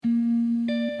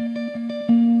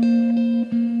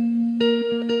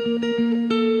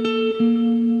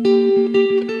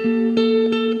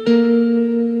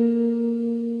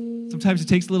sometimes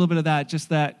it takes a little bit of that, just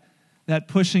that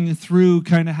pushing through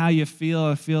kind of how you feel.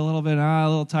 I feel a little bit, a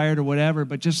little tired or whatever,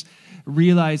 but just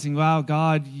realizing, wow,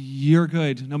 God, you're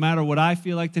good. No matter what I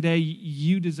feel like today,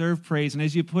 you deserve praise. And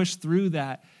as you push through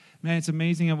that, man, it's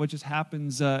amazing what just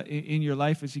happens in your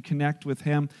life as you connect with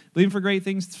Him. Believing for great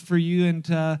things for you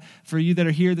and for you that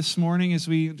are here this morning as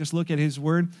we just look at His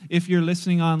Word. If you're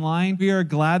listening online, we are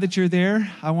glad that you're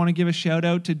there. I want to give a shout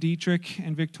out to Dietrich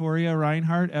and Victoria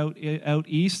Reinhardt out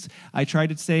east. I tried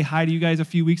to say hi to you guys a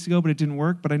few weeks ago, but it didn't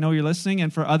work. But I know you're listening.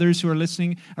 And for others who are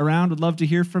listening around, would love to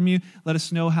hear from you. Let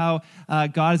us know how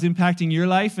God is impacting your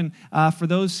life. And for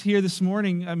those here this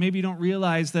morning, maybe you don't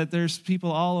realize that there's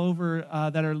people all over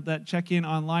that check in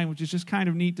online, which is just kind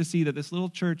of neat to see that this little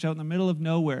church out in the middle of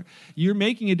nowhere, you're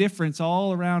making a difference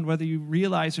all around, whether you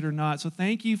realize it or not. So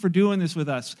thank you for doing this with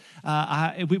us.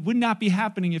 It would not be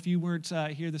happening if you weren't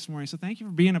here this morning. So thank you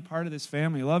for being a part of this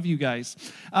family. Love you guys.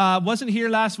 Wasn't here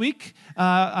last week.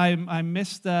 I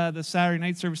missed the Saturday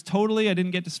night service totally. I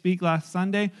didn't get to speak last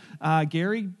Sunday.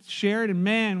 Gary shared, and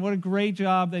man, what a great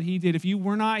job that he did. If you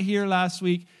were not here last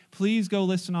week, please go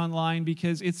listen online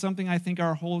because it's something I think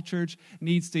our whole church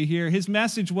needs to hear. His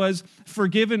message was,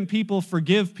 forgiven people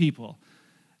forgive people.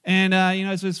 And,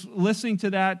 as I was listening to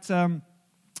that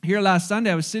here last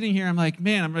Sunday, I was sitting here, I'm like,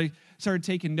 man, I'm really started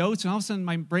taking notes, and all of a sudden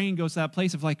my brain goes to that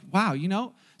place of like, wow,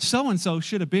 so-and-so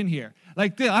should have been here.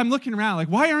 Like, I'm looking around, like,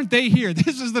 why aren't they here?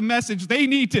 This is the message they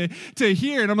need to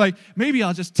hear. And I'm like, maybe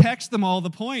I'll just text them all the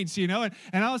points, And all of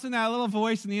a sudden that little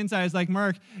voice on the inside is like,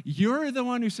 Mark, you're the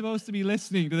one who's supposed to be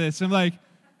listening to this. I'm like,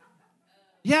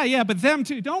 yeah, but them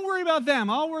too. Don't worry about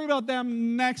them. I'll worry about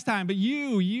them next time. But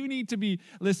you need to be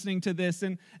listening to this.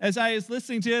 And as I was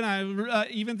listening to it,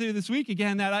 even through this week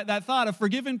again, that thought of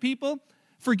forgiven people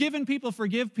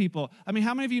forgive people. I mean,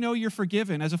 how many of you know you're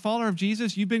forgiven? As a follower of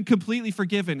Jesus, you've been completely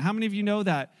forgiven. How many of you know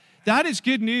that? That is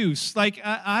good news. Like,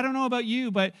 I don't know about you,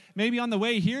 but maybe on the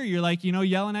way here, you're like,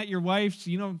 yelling at your wife,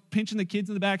 pinching the kids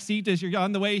in the back seat as you're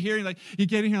on the way here. You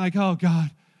get in here like, oh,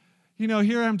 God,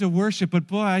 here I am to worship, but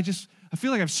boy, I feel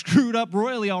like I've screwed up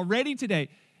royally already today.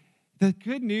 The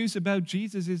good news about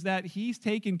Jesus is that He's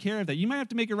taken care of that. You might have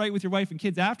to make it right with your wife and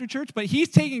kids after church, but He's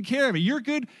taken care of it. You're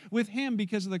good with Him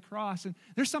because of the cross. And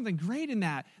there's something great in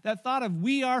that thought of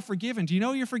we are forgiven. Do you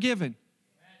know you're forgiven?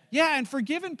 Yeah, and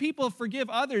forgiven people forgive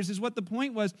others is what the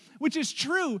point was, which is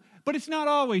true, but it's not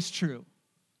always true.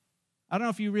 I don't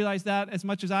know if you realize that as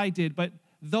much as I did, but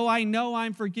though I know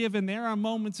I'm forgiven, there are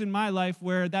moments in my life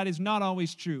where that is not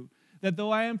always true. That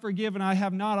though I am forgiven, I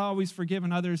have not always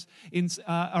forgiven others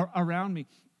around me.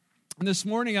 And this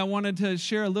morning, I wanted to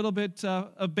share a little bit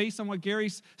based on what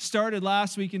Gary started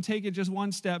last week and take it just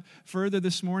one step further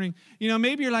this morning.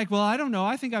 Maybe you're like, well, I don't know.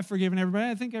 I think I've forgiven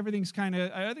everybody. I think everything's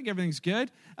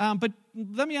good. But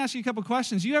let me ask you a couple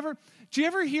questions. Do you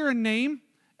ever hear a name?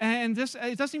 And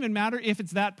it doesn't even matter if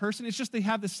it's that person. It's just they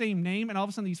have the same name, and all of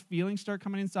a sudden these feelings start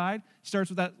coming inside. It starts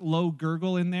with that low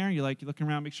gurgle in there. You're looking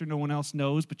around, make sure no one else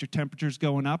knows, but your temperature's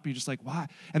going up. You're just like, why?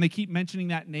 And they keep mentioning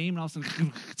that name, and all of a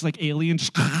sudden it's like alien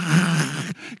just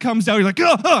comes out. You're like,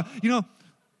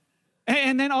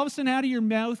 And then all of a sudden out of your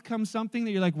mouth comes something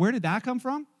that you're like, where did that come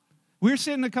from? We were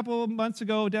sitting a couple of months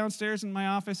ago downstairs in my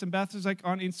office, and Beth was like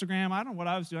on Instagram. I don't know what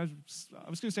I was doing. I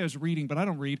was going to say I was reading, but I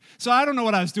don't read. So I don't know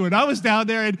what I was doing. I was down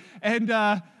there,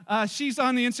 and she's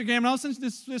on the Instagram, and all of a sudden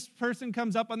this person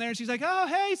comes up on there, and she's like, oh,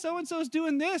 hey, so-and-so's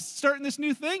doing this, starting this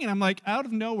new thing. And I'm like, out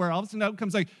of nowhere, all of a sudden out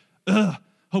comes like, ugh,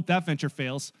 hope that venture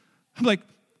fails. I'm like,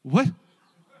 what?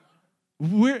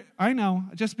 I know,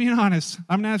 just being honest.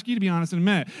 I'm going to ask you to be honest in a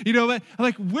minute. But I'm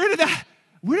like, where did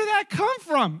that come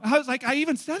from? I was like, I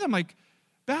even said, I'm like,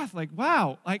 Beth, like,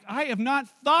 wow, like I have not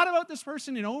thought about this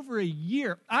person in over a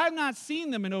year. I've not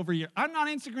seen them in over a year. I'm not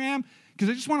on Instagram because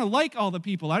I just want to like all the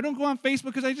people. I don't go on Facebook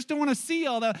because I just don't want to see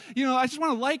all the, I just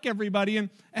want to like everybody. And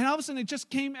all of a sudden it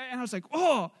just came, and I was like,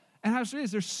 oh, and I was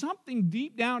realizing there's something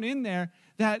deep down in there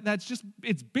that's just,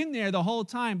 it's been there the whole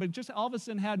time, but just all of a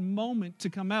sudden had moment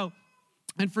to come out.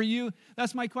 And for you,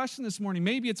 that's my question this morning.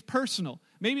 Maybe it's personal.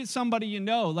 Maybe it's somebody you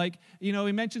know. Like, we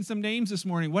mentioned some names this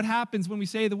morning. What happens when we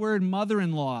say the word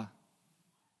mother-in-law?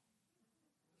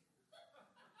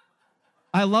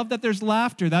 I love that there's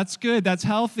laughter. That's good. That's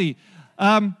healthy.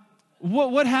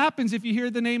 What happens if you hear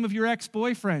the name of your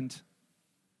ex-boyfriend?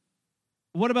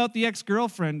 What about the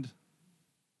ex-girlfriend?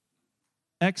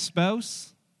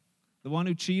 Ex-spouse? The one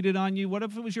who cheated on you? What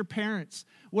if it was your parents?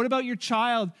 What about your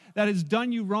child that has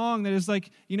done you wrong, that is like,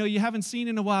 you haven't seen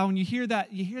in a while? When you hear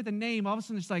the name, all of a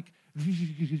sudden it's like,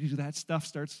 that stuff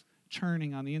starts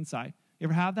churning on the inside. You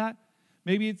ever have that?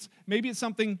 Maybe it's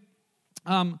something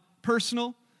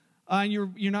personal, and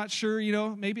you're not sure,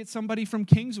 maybe it's somebody from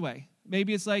Kingsway.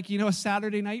 Maybe it's like, a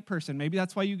Saturday night person. Maybe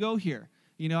that's why you go here.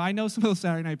 I know some of those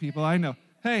Saturday night people. I know.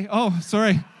 Hey,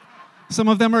 sorry. Some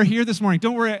of them are here this morning.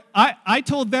 Don't worry. I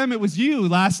told them it was you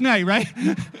last night, right?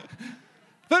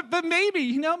 But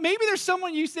maybe, maybe there's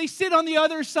someone they sit on the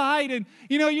other side and,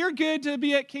 you're good to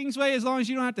be at Kingsway as long as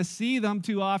you don't have to see them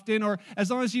too often, or as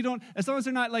long as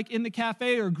they're not like in the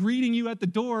cafe or greeting you at the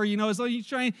door, as long as you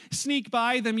try and sneak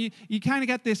by them, you kind of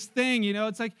get this thing,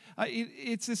 it's like,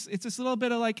 it's this little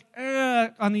bit of like,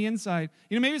 on the inside.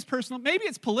 Maybe it's personal, maybe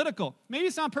it's political, maybe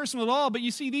it's not personal at all, but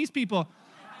you see these people.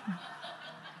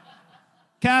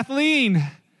 Kathleen,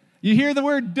 you hear the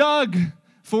word Doug,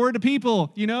 forward to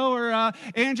people, or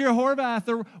Andrea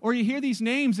Horvath, or you hear these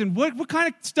names, and what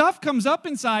kind of stuff comes up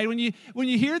inside when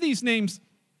you hear these names?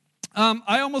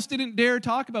 I almost didn't dare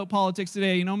talk about politics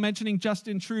today, mentioning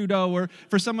Justin Trudeau, or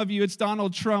for some of you, it's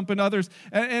Donald Trump and others.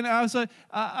 And I was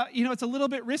it's a little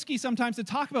bit risky sometimes to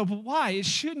talk about, but why? It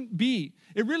shouldn't be.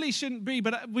 It really shouldn't be.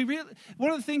 But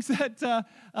one of the things that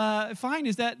I find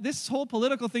is that this whole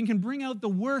political thing can bring out the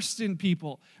worst in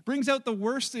people, brings out the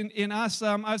worst in us.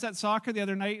 I was at soccer the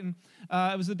other night, and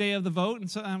it was the day of the vote, and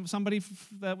so, somebody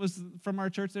that was from our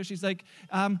church there, she's like,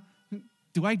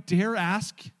 do I dare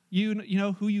ask you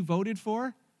who you voted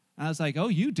for? And I was like, oh,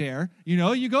 you dare.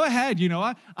 You go ahead.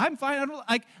 I'm fine.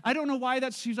 I don't know why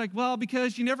that's. She's like, well,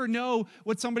 because you never know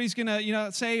what somebody's going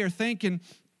to, say or think. And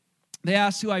they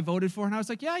asked who I voted for. And I was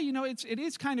like, yeah, it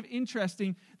is kind of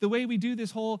interesting the way we do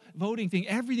this whole voting thing.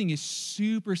 Everything is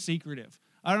super secretive.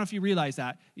 I don't know if you realize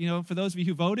that. For those of you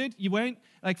who voted, you went,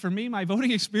 like for me, my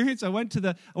voting experience, I went to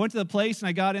the place and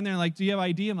I got in there and like, do you have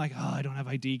ID? I'm like, oh, I don't have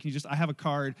ID. I have a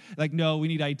card. Like, no, we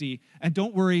need ID. And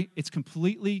don't worry, it's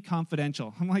completely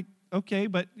confidential. I'm like, okay,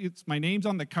 but it's my name's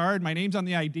on the card, my name's on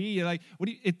the ID. You're like, what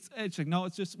do you, it's like, no,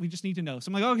 we just need to know. So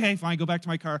I'm like, okay, fine, go back to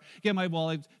my car, get my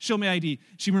wallet, show me ID.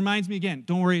 She reminds me again,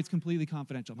 don't worry, it's completely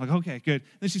confidential. I'm like, okay, good.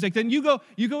 Then she's like, then you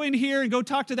go in here and go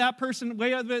talk to that person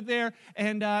way over there.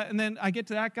 And then I get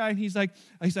to that guy and he's like,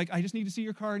 I just need to see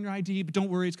your card and your ID, but don't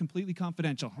worry, it's completely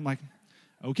confidential. I'm like,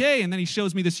 okay, and then he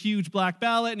shows me this huge black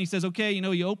ballot, and he says, okay,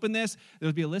 you open this,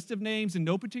 there'll be a list of names in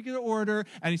no particular order,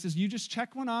 and he says, you just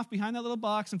check one off behind that little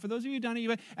box, and for those of you who done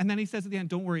it, and then he says at the end,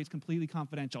 don't worry, it's completely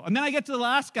confidential. And then I get to the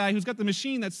last guy who's got the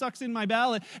machine that sucks in my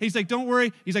ballot, and he's like, don't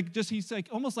worry, he's like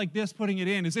almost like this, putting it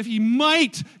in, as if he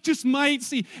might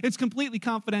see, it's completely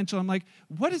confidential. I'm like,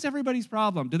 what is everybody's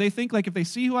problem? Do they think, like, if they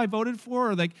see who I voted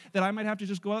for, or like, that I might have to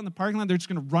just go out in the parking lot, they're just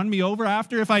going to run me over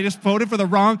after if I just voted for the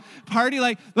wrong party?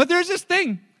 Like, but there's this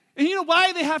thing. And you know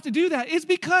why they have to do that? It's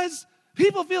because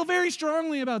people feel very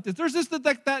strongly about this. There's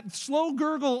that slow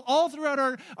gurgle all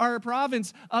throughout our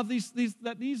province of these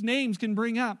names can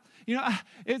bring up.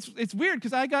 It's weird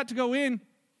because I got to go in.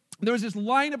 There was this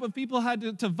lineup of people who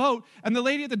had to vote, and the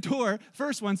lady at the door,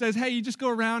 first one, says, hey, you just go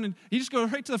around and you just go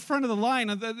right to the front of the line,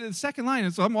 the second line.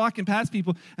 And so I'm walking past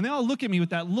people, and they all look at me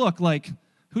with that look like,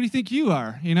 who do you think you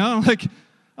are?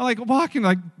 I'm like walking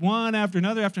like one after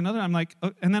another. I'm like,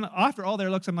 and then after all their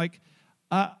looks, I'm like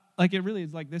it really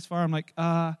is like this far. I'm like,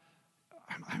 I'm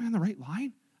in the right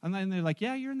line? And then they're like,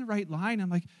 yeah, you're in the right line.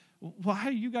 I'm like, why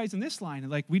are you guys in this line?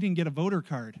 And like, we didn't get a voter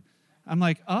card. I'm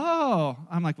like, oh.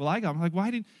 I'm like, well, I got. I'm like,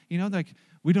 why didn't like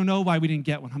we don't know why we didn't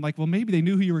get one. I'm like, well, maybe they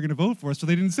knew who you were going to vote for, so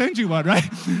they didn't send you one, right?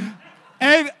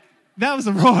 And that was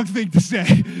the wrong thing to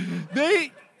say.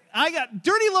 I got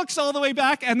dirty looks all the way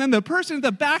back, and then the person at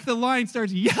the back of the line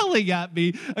starts yelling at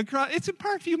me across. It's in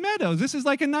Parkview Meadows. This is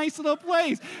like a nice little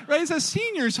place, right? It's a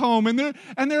senior's home, and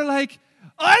they're like,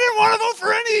 I didn't want to vote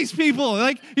for any of these people.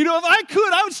 Like, if I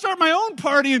could, I would start my own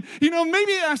party, and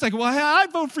maybe I was like, well,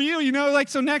 I'd vote for you,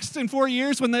 so next in 4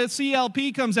 years when the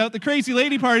CLP comes out, the Crazy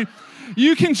Lady Party,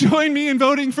 you can join me in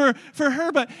voting for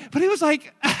her. But it was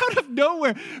like out of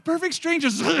nowhere, perfect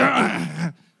strangers,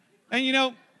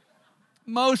 and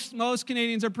Most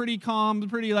Canadians are pretty calm,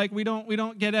 pretty like we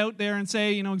don't get out there and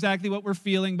say exactly what we're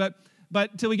feeling,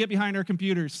 but till we get behind our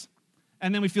computers,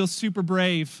 and then we feel super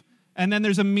brave, and then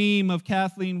there's a meme of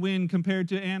Kathleen Wynne compared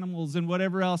to animals and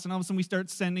whatever else, and all of a sudden we start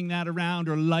sending that around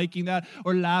or liking that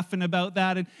or laughing about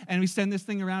that, and we send this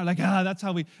thing around like that's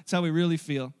how we really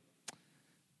feel.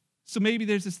 So maybe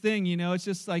there's this thing, it's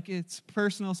just like it's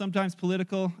personal, sometimes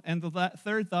political, and the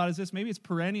third thought is this: maybe it's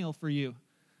perennial for you.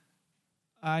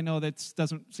 I know that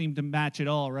doesn't seem to match at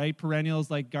all, right? Perennials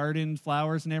like garden,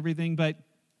 flowers, and everything, but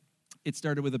it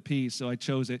started with a P, so I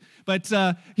chose it. But,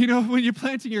 when you're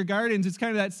planting your gardens, it's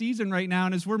kind of that season right now,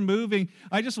 and as we're moving,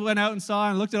 I just went out and saw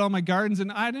and looked at all my gardens,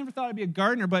 and I never thought I'd be a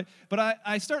gardener, but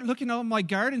I start looking at all my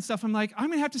garden stuff. I'm like, I'm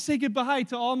going to have to say goodbye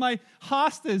to all my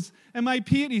hostas and my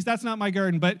peonies. That's not my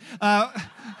garden, but...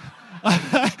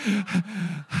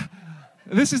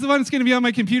 This is the one that's going to be on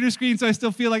my computer screen, so I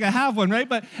still feel like I have one, right?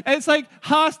 But it's like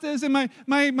hostas and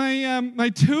my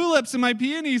tulips and my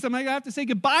peonies. I'm like, I have to say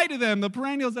goodbye to them, the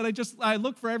perennials that I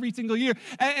look for every single year.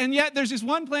 And yet there's this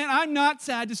one plant I'm not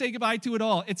sad to say goodbye to at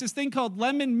all. It's this thing called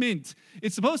lemon mint.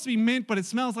 It's supposed to be mint, but it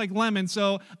smells like lemon.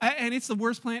 And it's the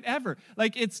worst plant ever.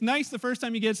 Like, it's nice the first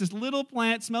time you get it. It's this little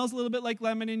plant, smells a little bit like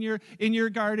lemon in your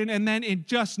garden, and then it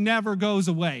just never goes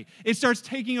away. It starts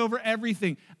taking over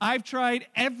everything. I've tried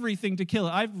everything to kill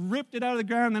it. I've ripped it out of the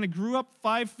ground, and then it grew up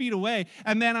 5 feet away.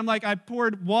 And then I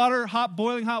poured boiling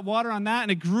hot water on that,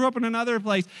 and it grew up in another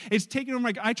place. It's taken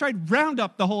over. I tried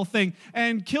Roundup the whole thing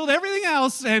and killed everything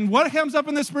else. And what comes up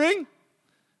in the spring?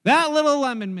 That little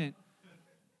lemon mint.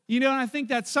 And I think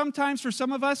that sometimes for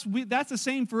some of us, that's the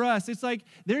same for us. It's like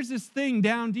there's this thing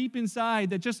down deep inside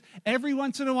that just every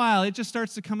once in a while, it just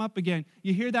starts to come up again.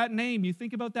 You hear that name, you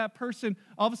think about that person,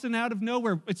 all of a sudden out of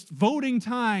nowhere, it's voting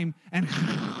time, and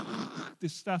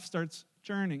this stuff starts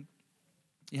churning.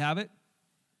 You have it?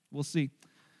 We'll see.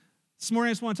 This morning,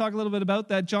 I just want to talk a little bit about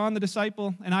that. John, the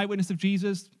disciple, an eyewitness of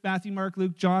Jesus, Matthew, Mark,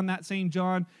 Luke, John, that same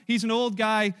John. He's an old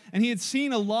guy, and he had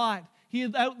seen a lot. He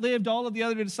had outlived all of the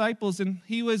other disciples, and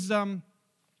he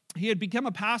had become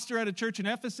a pastor at a church in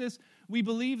Ephesus. We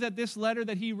believe that this letter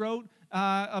that he wrote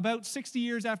about 60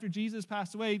 years after Jesus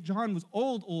passed away, John was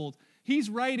old. He's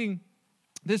writing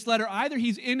this letter. Either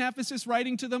he's in Ephesus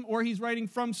writing to them, or he's writing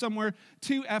from somewhere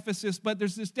to Ephesus, but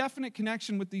there's this definite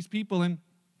connection with these people, and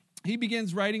he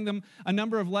begins writing them a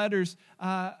number of letters,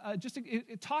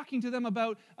 talking to them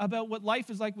about what life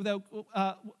is like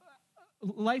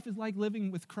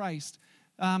living with Christ.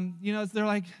 They're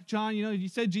like, John, you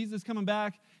said Jesus is coming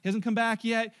back. He hasn't come back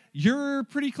yet. You're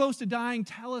pretty close to dying.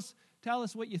 Tell us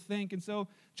what you think. And so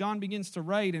John begins to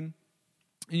write. And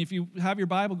if you have your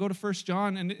Bible, go to 1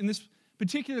 John. And in this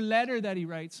particular letter that he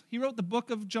writes, he wrote the book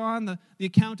of John, the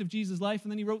account of Jesus' life,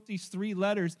 and then he wrote these 3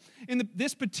 letters. In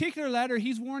this particular letter,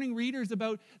 he's warning readers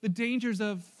about the dangers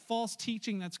of false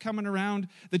teaching that's coming around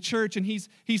the church, and he's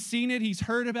seen it, he's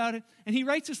heard about it, and he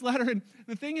writes this letter. And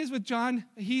the thing is with John,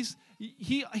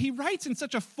 he writes in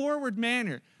such a forward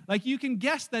manner. Like, you can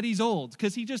guess that he's old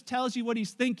because he just tells you what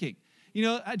he's thinking. Do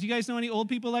you guys know any old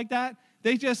people like that?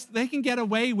 They can get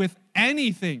away with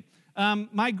anything.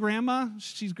 My grandma,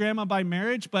 she's grandma by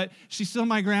marriage, but she's still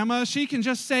my grandma. She can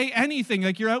just say anything.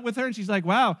 Like, you're out with her, and she's like,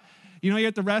 wow. You're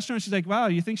at the restaurant, she's like, wow,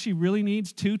 you think she really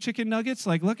needs 2 chicken nuggets?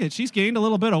 Like, look she's gained a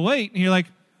little bit of weight. And you're like,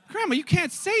 Grandma, you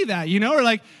can't say that, Or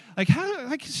like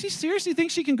how, she seriously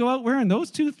thinks she can go out wearing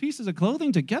those 2 pieces of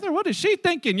clothing together? What is she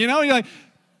thinking? You're like,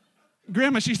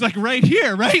 Grandma, she's like right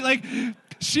here, right? Like,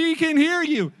 she can hear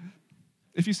you.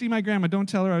 If you see my grandma, don't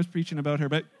tell her I was preaching about her,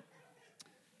 but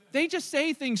they just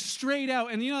say things straight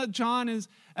out. And John is,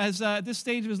 at this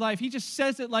stage of his life, he just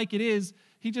says it like it is.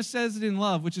 He just says it in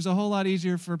love, which is a whole lot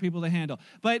easier for people to handle.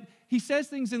 But he says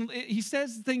things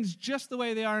just the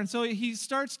way they are. And so he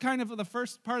starts kind of the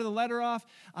first part of the letter off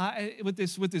with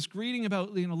this greeting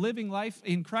about living life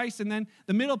in Christ. And then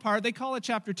the middle part, they call it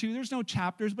chapter 2. There's no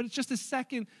chapters, but it's just a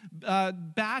second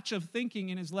batch of thinking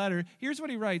in his letter. Here's what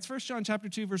he writes. 1 John chapter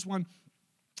 2, verse 1.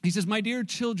 He says, "My dear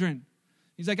children,"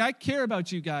 he's like, "I care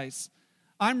about you guys.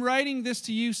 I'm writing this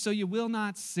to you so you will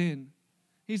not sin."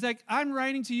 He's like, I'm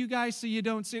writing to you guys so you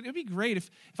don't sin. It'd be great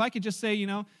if I could just say,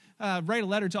 write a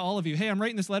letter to all of you. Hey, I'm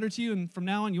writing this letter to you, and from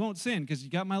now on you won't sin because you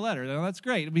got my letter. Oh, that's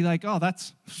great. It'd be like,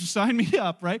 sign me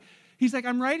up, right? He's like,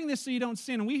 I'm writing this so you don't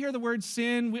sin. And we hear the word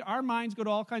sin. Our minds go to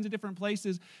all kinds of different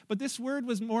places. But this word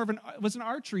was more of an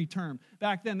archery term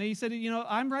back then. They said,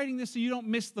 I'm writing this so you don't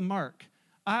miss the mark.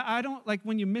 I don't like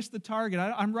when you miss the target.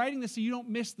 I'm writing this so you don't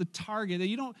miss the target, that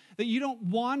you don't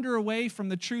wander away from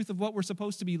the truth of what we're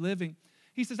supposed to be living.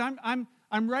 He says, I'm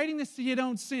writing this so you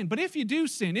don't sin. But if you do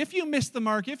sin, if you miss the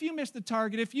mark, if you miss the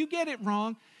target, if you get it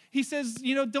wrong, he says,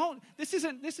 this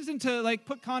isn't to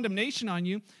put condemnation on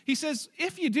you. He says,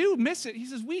 if you do miss it, he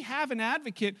says, we have an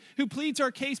advocate who pleads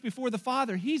our case before the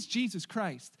Father. He's Jesus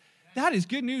Christ. That is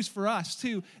good news for us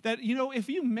too. That, if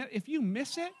you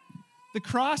miss it, the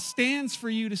cross stands for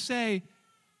you to say,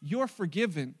 you're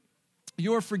forgiven.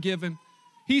 You're forgiven.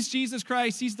 He's Jesus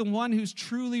Christ. He's the one who's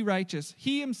truly righteous.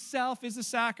 He himself is the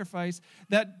sacrifice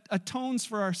that atones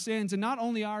for our sins, and not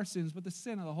only our sins, but the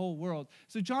sin of the whole world.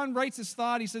 So John writes this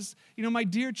thought. He says, my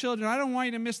dear children, I don't want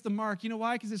you to miss the mark. You know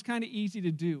why? Because it's kind of easy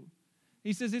to do.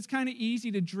 He says it's kind of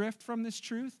easy to drift from this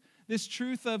truth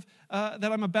of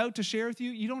that I'm about to share with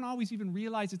you. You don't always even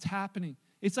realize it's happening.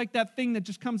 It's like that thing that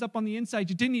just comes up on the inside.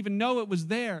 You didn't even know it was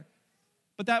there.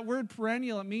 But that word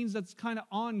perennial, it means that's kind of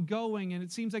ongoing, and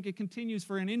it seems like it continues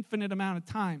for an infinite amount of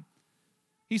time.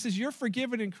 He says, you're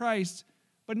forgiven in Christ,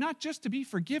 but not just to be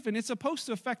forgiven. It's supposed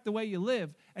to affect the way you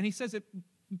live. And he says it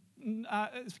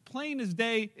as plain as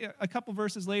day a couple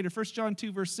verses later, 1 John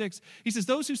 2, verse 6. He says,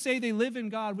 those who say they live in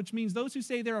God, which means those who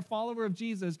say they're a follower of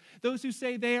Jesus, those who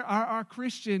say they are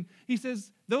Christian, he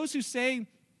says, those who say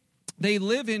they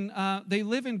live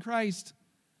in Christ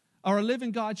or live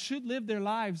in God should live their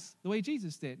lives the way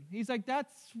Jesus did. He's like,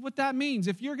 that's what that means.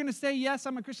 If you're going to say, yes,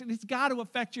 I'm a Christian, it's got to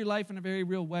affect your life in a very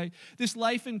real way. This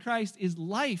life in Christ is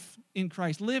life in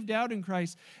Christ, lived out in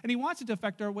Christ. And he wants it to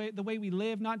affect the way we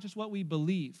live, not just what we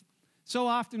believe. So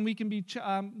often we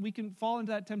can fall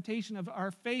into that temptation of our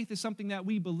faith is something that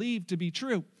we believe to be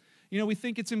true. You know, we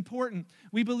think it's important.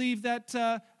 We believe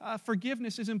that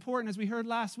forgiveness is important. As we heard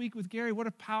last week with Gary, what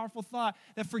a powerful thought,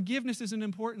 that forgiveness is an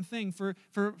important thing for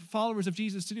followers of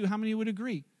Jesus to do. How many would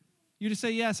agree? You just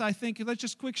say, yes, I think, let's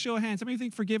just quick show of hands. How many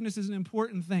think forgiveness is an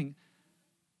important thing?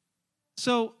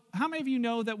 So how many of you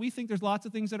know that we think there's lots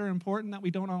of things that are important that we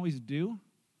don't always do?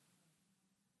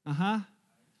 Uh-huh.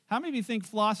 How many of you think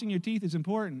flossing your teeth is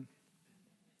important?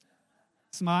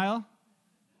 Smile.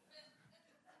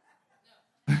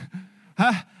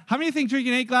 How many think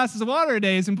drinking 8 glasses of water a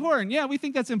day is important? Yeah, we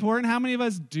think that's important. How many of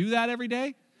us do that every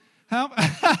day?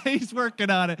 He's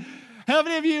working on it. How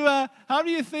many of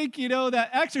you think, that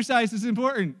exercise is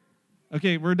important?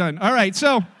 Okay, we're done. All right,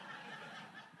 so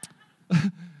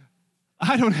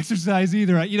I don't exercise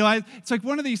either. It's like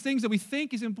one of these things that we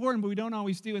think is important, but we don't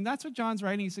always do. And that's what John's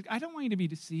writing. He said, I don't want you to be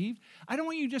deceived. I don't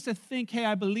want you just to think, hey,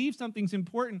 I believe something's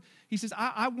important. He says,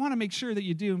 I want to make sure that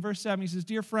you do. In verse 7, he says,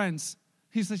 dear friends,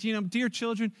 he says, dear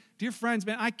children, dear friends,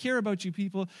 man, I care about you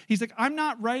people. He's like, I'm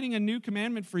not writing a new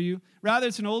commandment for you. Rather,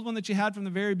 it's an old one that you had from the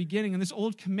very beginning. And this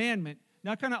old commandment,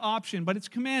 not kind of option, but it's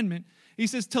commandment. He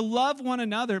says, to love one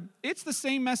another. It's the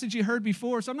same message you heard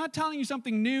before. So I'm not telling you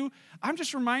something new. I'm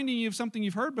just reminding you of something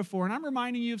you've heard before. And I'm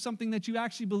reminding you of something that you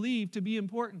actually believe to be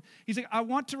important. He's like, I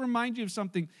want to remind you of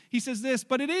something. He says this,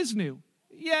 but it is new.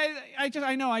 Yeah,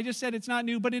 I know, I just said it's not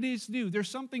new, but it is new. There's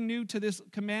something new to this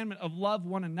commandment of love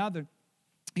one another.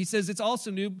 He says it's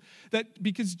also new that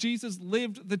because Jesus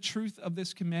lived the truth of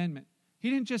this commandment. He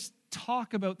didn't just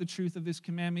talk about the truth of this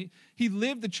commandment. He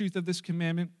lived the truth of this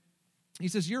commandment. He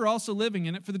says, you're also living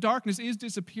in it, for the darkness is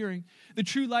disappearing. The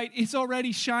true light is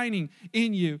already shining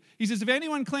in you. He says, if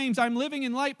anyone claims I'm living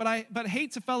in light but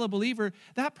hates a fellow believer,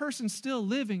 that person's still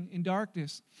living in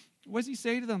darkness. What does he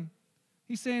say to them?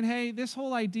 He's saying, hey, this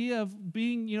whole idea of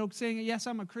being, saying, yes,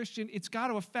 I'm a Christian, it's got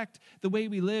to affect the way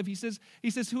we live. He says,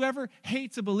 whoever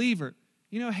hates a believer,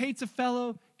 hates a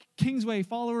fellow Kingsway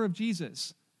follower of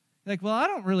Jesus. Like, well, I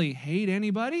don't really hate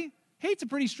anybody. Hate's a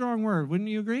pretty strong word, wouldn't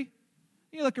you agree?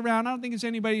 You look around, I don't think there's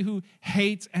anybody who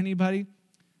hates anybody.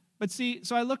 But see,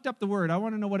 so I looked up the word. I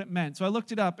want to know what it meant. So I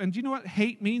looked it up. And do you know what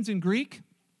hate means in Greek?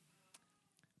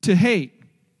 To hate.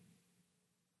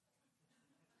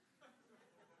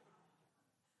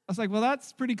 I was like, well,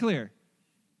 that's pretty clear.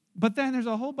 But then there's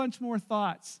a whole bunch more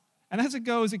thoughts. And as it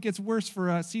goes, it gets worse for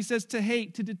us. He says to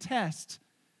hate, to detest.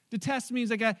 Detest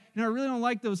means like, I really don't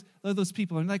like those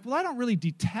people. And like, well, I don't really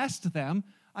detest them.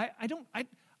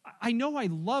 I know I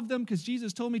love them because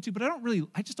Jesus told me to, but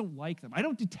I just don't like them. I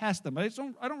don't detest them. I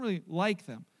don't really like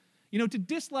them. To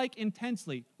dislike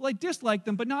intensely. Well, I dislike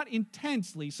them, but not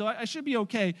intensely. So I should be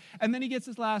okay. And then he gets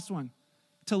this last one.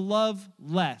 To love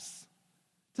less.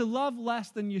 To love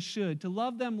less than you should. To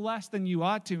love them less than you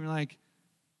ought to. And you're like,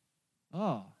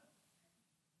 oh,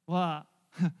 well,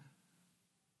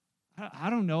 I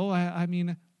don't know. I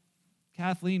mean,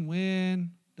 Kathleen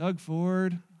Wynne, Doug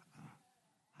Ford.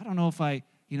 I don't know if I,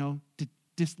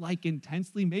 dislike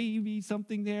intensely, maybe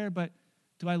something there, but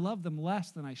do I love them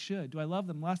less than I should? Do I love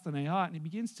them less than I ought? And he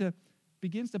begins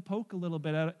to poke a little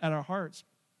bit at our hearts.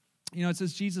 It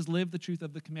says Jesus lived the truth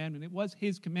of the commandment. It was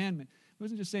his commandment. He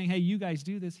wasn't just saying, hey, you guys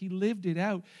do this. He lived it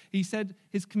out. He said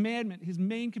his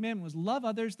main commandment was love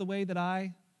others the way that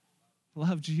I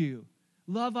loved you.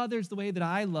 Love others the way that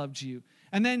I loved you.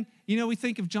 And then, we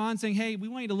think of John saying, hey, we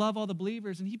want you to love all the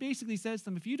believers. And he basically says to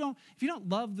them, if you don't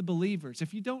love the believers,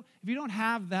 if you don't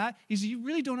have that, he says, you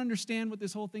really don't understand what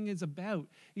this whole thing is about.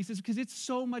 He says, because it's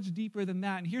so much deeper than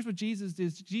that. And here's what Jesus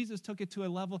did. Jesus took it to a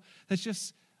level that's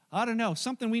just, I don't know,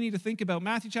 something we need to think about.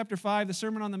 Matthew chapter 5, the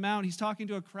Sermon on the Mount, he's talking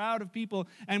to a crowd of people,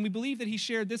 and we believe that he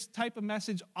shared this type of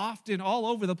message often all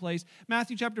over the place.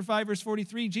 Matthew chapter 5, verse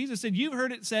 43, Jesus said, you've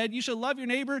heard it said, you shall love your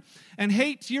neighbor and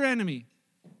hate your enemy.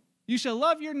 You shall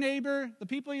love your neighbor, the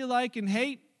people you like, and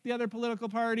hate the other political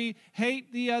party,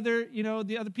 hate the other,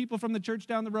 the other people from the church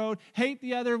down the road, hate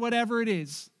the other whatever it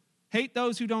is. Hate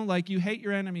those who don't like you, hate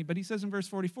your enemy. But he says in verse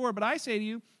 44, but I say to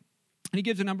you, and he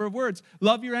gives a number of words,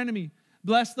 love your enemy.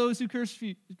 Bless those who curse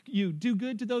you. Do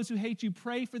good to those who hate you.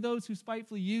 Pray for those who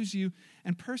spitefully use you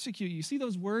and persecute you. See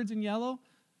those words in yellow?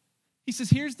 He says,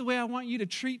 here's the way I want you to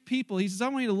treat people. He says, I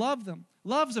want you to love them.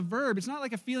 Love's a verb. It's not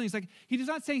like a feeling. It's like, he's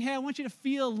not saying, hey, I want you to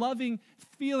feel loving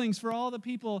feelings for all the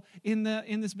people in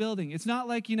this building. It's not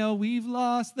like, we've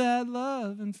lost that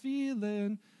love and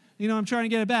feeling. I'm trying to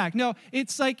get it back. No,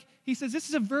 it's like, he says, this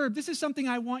is a verb. This is something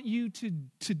I want you to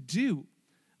do.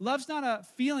 Love's not a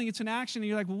feeling, it's an action. And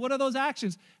you're like, well, what are those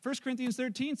actions? 1 Corinthians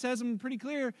 13 says them pretty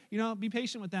clear. Be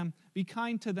patient with them. Be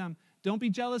kind to them. Don't be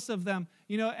jealous of them,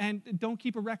 and don't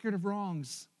keep a record of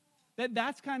wrongs.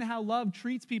 That's kind of how love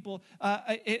treats people.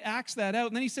 It acts that out.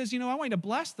 And then he says, I want you to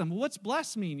bless them. Well, what's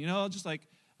bless mean? Just like,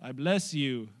 I bless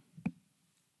you.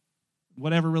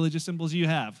 Whatever religious symbols you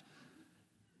have.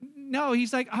 No,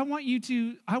 he's like, I want you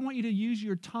to use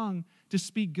your tongue to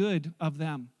speak good of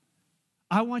them.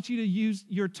 I want you to use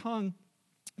your tongue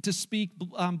to speak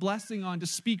blessing on, to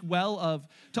speak well of,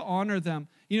 to honor them.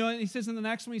 And he says in the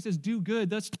next one, he says, do good.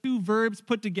 That's two verbs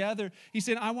put together. He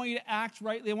said, I want you to act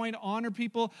rightly. I want you to honor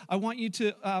people. I want you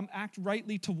to act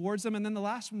rightly towards them. And then the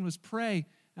last one was pray.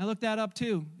 And I looked that up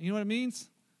too. You know what it means?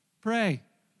 Pray.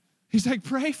 He's like,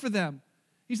 pray for them.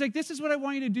 He's like, this is what I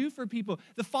want you to do for people.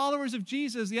 The followers of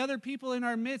Jesus, the other people in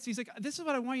our midst. He's like, this is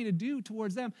what I want you to do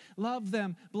towards them. Love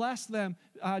them, bless them,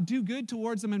 do good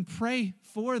towards them, and pray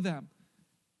for them.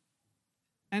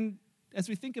 And as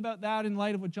we think about that in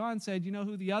light of what John said,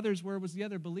 who the others were was the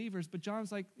other believers. But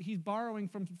John's like, he's borrowing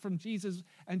from Jesus,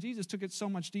 and Jesus took it so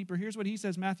much deeper. Here's what he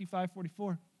says, Matthew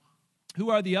 5:44. Who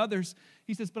are the others?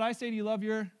 He says, but I say to you, love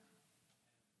your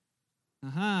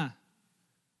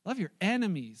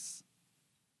enemies.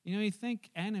 You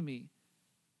think enemy.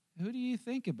 Who do you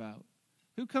think about?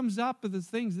 Who comes up with these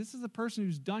things? This is a person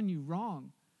who's done you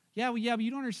wrong. But you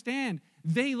don't understand.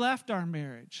 They left our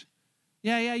marriage.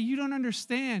 You don't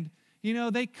understand.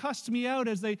 They cussed me out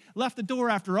as they left the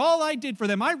door after all I did for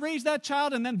them. I raised that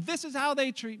child, and then this is how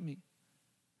they treat me.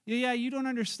 You don't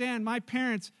understand. My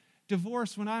parents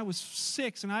divorced when I was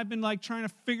 6, and I've been trying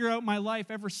to figure out my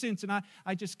life ever since, and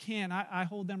I just can't. I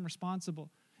hold them responsible.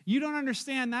 You don't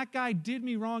understand. That guy did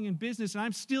me wrong in business, and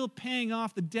I'm still paying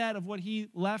off the debt of what he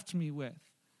left me with.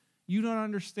 You don't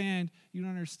understand. You don't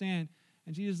understand.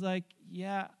 And Jesus is like,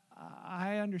 yeah,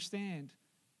 I understand.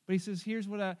 But he says, here's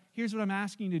what I'm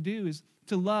asking you to do is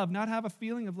to love, not have a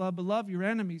feeling of love, but love your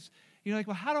enemies. You're like,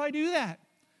 well, how do I do that?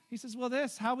 He says, well,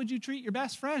 how would you treat your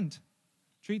best friend?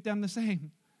 Treat them the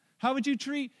same. How would you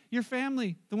treat your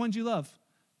family, the ones you love?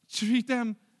 Treat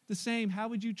them the same. How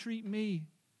would you treat me?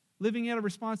 Living out a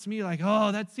response to me like,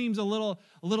 oh, that seems a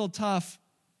little tough.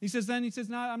 He says,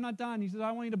 no, I'm not done. He says,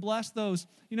 I want you to bless those.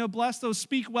 Bless those.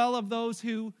 Speak well of those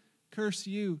who curse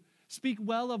you. Speak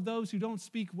well of those who don't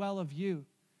speak well of you.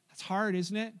 That's hard,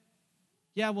 isn't it?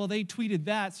 Yeah, well, they tweeted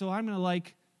that, so I'm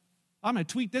going to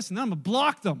tweet this, and then I'm going to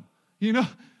block them,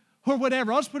 or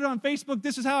whatever. I'll just put it on Facebook.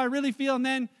 This is how I really feel, and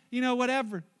then,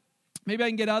 whatever. Maybe I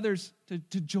can get others to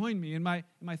join me in my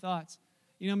thoughts.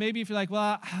 Maybe if you're like,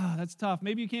 well, that's tough.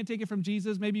 Maybe you can't take it from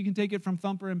Jesus. Maybe you can take it from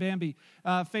Thumper and Bambi.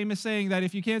 Famous saying that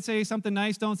if you can't say something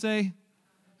nice, don't say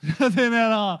nothing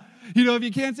at all. If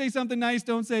you can't say something nice,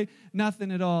 don't say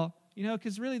nothing at all.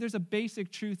 Because really there's a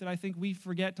basic truth that I think we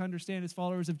forget to understand as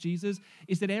followers of Jesus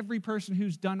is that every person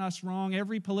who's done us wrong,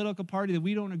 every political party that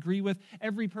we don't agree with,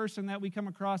 every person that we come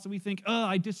across that we think,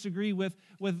 I disagree with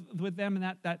them,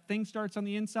 and that thing starts on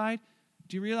the inside.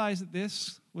 Do you realize that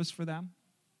this was for them?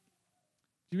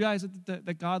 Do you realize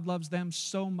that God loves them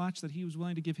so much that he was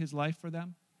willing to give his life for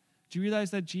them? Do you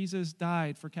realize that Jesus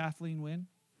died for Kathleen Wynne?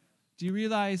 Do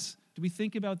we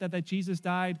think about that Jesus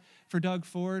died for Doug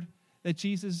Ford? That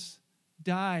Jesus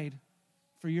died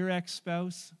for your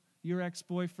ex-spouse, your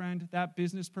ex-boyfriend, that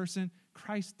business person?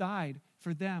 Christ died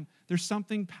for them. There's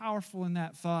something powerful in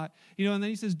that thought. And then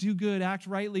he says, do good, act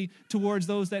rightly towards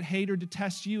those that hate or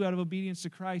detest you out of obedience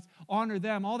to Christ. Honor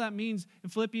them. All that means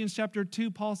in Philippians chapter 2,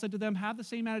 Paul said to them, have the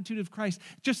same attitude of Christ.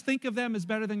 Just think of them as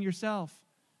better than yourself.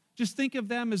 Just think of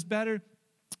them as better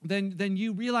than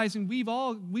you, realizing we've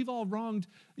all wronged,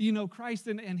 Christ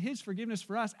and his forgiveness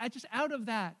for us. Just out of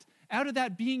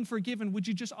that being forgiven, would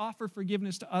you just offer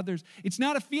forgiveness to others? It's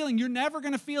not a feeling. You're never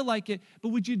going to feel like it, but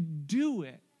would you do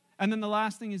it? And then the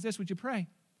last thing is this, would you pray?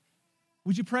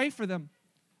 Would you pray for them?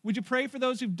 Would you pray for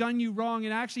those who've done you wrong?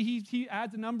 And actually, he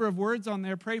adds a number of words on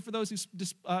there. Pray for those who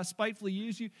spitefully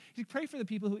use you. Pray for the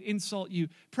people who insult you.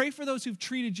 Pray for those who've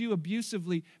treated you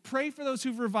abusively. Pray for those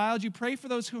who've reviled you. Pray for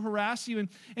those who harass you. And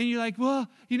you're like, well,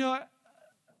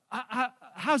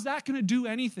 how's that going to do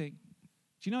anything?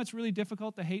 Do you know it's really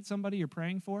difficult to hate somebody you're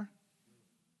praying for?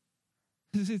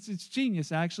 It's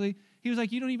genius, actually. He was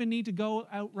like, you don't even need to go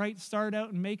outright, start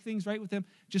out and make things right with them.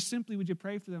 Just simply, would you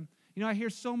pray for them? I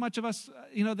hear so much of us,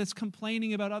 that's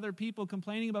complaining about other people,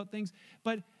 complaining about things.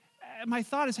 But my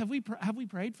thought is, have we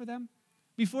prayed for them?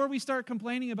 Before we start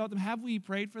complaining about them, have we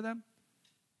prayed for them?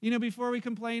 Before we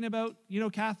complain about,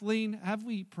 Kathleen, have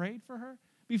we prayed for her?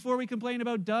 Before we complain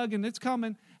about Doug and it's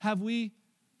coming, have we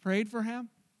prayed for him?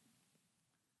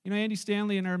 Andy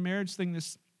Stanley in our marriage thing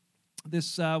this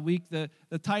week, the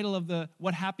title of the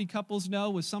What Happy Couples Know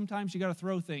was Sometimes You Got to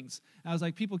Throw Things. And I was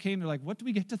like, people came, they're like, what do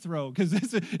we get to throw? Because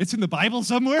it's in the Bible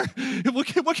somewhere. What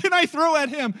can I throw at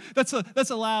him? That's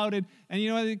allowed. And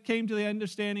it came to the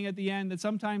understanding at the end that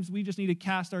sometimes we just need to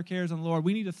cast our cares on the Lord.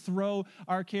 We need to throw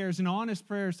our cares in honest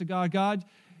prayers to God. God,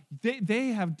 they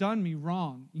have done me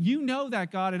wrong. You know that,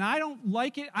 God, and I don't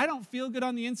like it. I don't feel good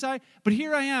on the inside, but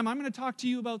here I am. I'm going to talk to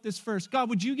you about this first. God,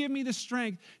 would you give me the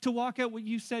strength to walk out what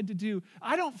you said to do?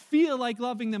 I don't feel like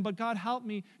loving them, but God, help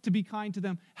me to be kind to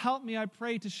them. Help me, I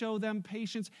pray, to show them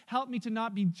patience. Help me to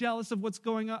not be jealous of what's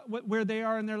going on, where they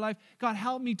are in their life. God,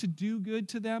 help me to do good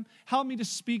to them. Help me to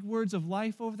speak words of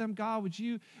life over them. God, would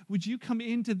you come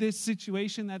into this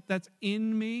situation that's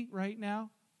in me right now?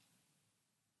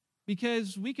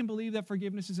 Because we can believe that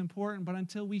forgiveness is important, but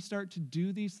until we start to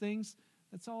do these things,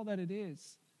 that's all that it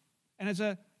is.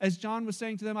 And as John was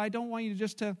saying to them, I don't want you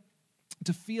just to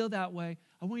feel that way.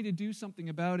 I want you to do something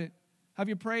about it. Have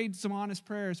you prayed some honest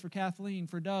prayers for Kathleen,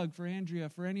 for Doug, for Andrea,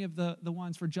 for any of the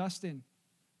ones, for Justin?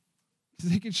 Because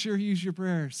they could sure use your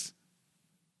prayers.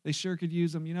 They sure could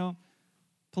use them.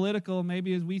 Political,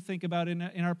 maybe as we think about it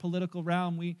in our political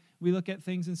realm, we look at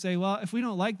things and say, well, if we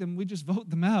don't like them, we just vote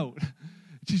them out.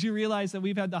 Did you realize that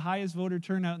we've had the highest voter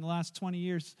turnout in the last 20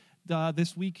 years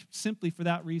this week simply for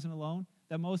that reason alone?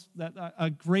 That a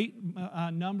great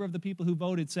number of the people who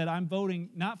voted said, I'm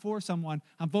voting not for someone,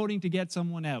 I'm voting to get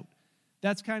someone out.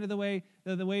 That's kind of the way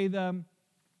the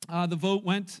vote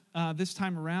went this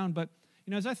time around. But,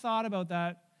 as I thought about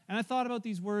that, and I thought about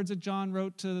these words that John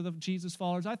wrote to the Jesus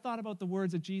followers. I thought about the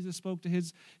words that Jesus spoke to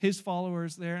his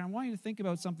followers there. And I want you to think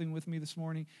about something with me this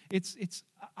morning.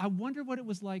 I wonder what it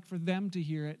was like for them to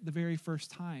hear it the very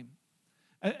first time.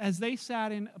 As they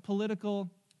sat in a political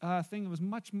thing that was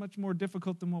much, much more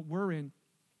difficult than what we're in.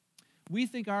 We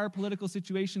think our political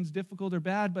situation is difficult or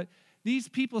bad, but these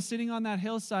people sitting on that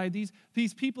hillside, these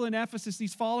people in Ephesus,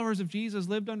 these followers of Jesus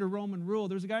lived under Roman rule.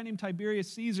 There was a guy named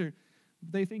Tiberius Caesar.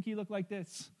 They think he looked like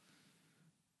this.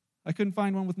 I couldn't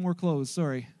find one with more clothes,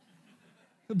 sorry.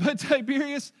 But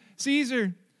Tiberius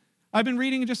Caesar, I've been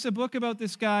reading just a book about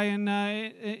this guy, and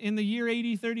in the year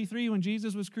AD 33, when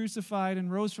Jesus was crucified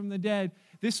and rose from the dead,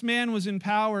 this man was in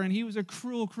power, and he was a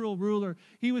cruel, cruel ruler.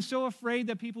 He was so afraid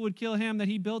that people would kill him that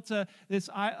he built this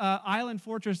island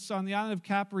fortress on the island of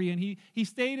Capri, and he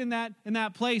stayed in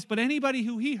that place. But anybody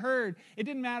who he heard, it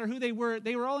didn't matter who they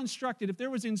were all instructed. If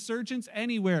there was insurgents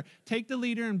anywhere, take the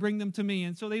leader and bring them to me.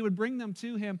 And so they would bring them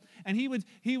to him, and he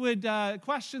would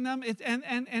question them.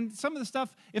 And some of the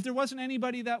stuff, if there wasn't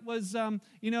anybody that was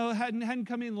hadn't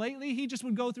come in lately, he just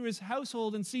would go through his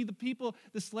household and see the people,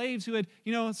 the slaves who had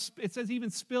it says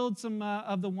even spilled some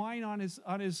of the wine on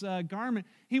his garment.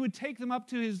 He would take them up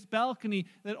to his balcony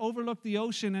that overlooked the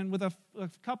ocean, and with a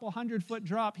couple 100-foot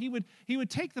drop, he would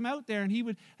take them out there, and he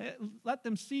would let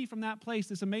them see from that place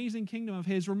this amazing kingdom of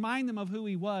his, remind them of who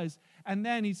he was, and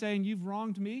then he's saying, "You've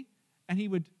wronged me," and he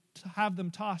would have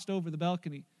them tossed over the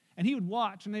balcony. And he would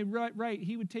watch, and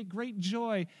he would take great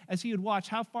joy as he would watch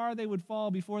how far they would fall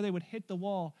before they would hit the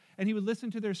wall. And he would listen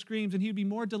to their screams, and he would be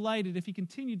more delighted if he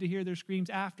continued to hear their screams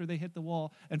after they hit the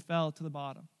wall and fell to the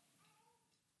bottom.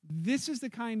 This is the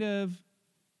kind of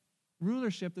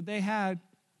rulership that they had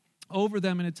over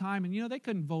them in a time. And, they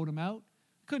couldn't vote him out,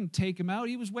 couldn't take him out.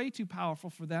 He was way too powerful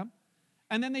for them.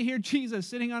 And then they hear Jesus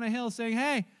sitting on a hill saying,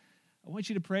 "Hey, I want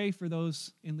you to pray for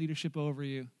those in leadership over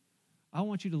you. I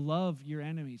want you to love your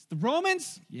enemies." The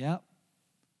Romans? Yep.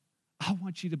 I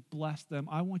want you to bless them.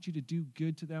 I want you to do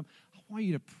good to them. I want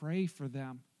you to pray for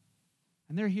them.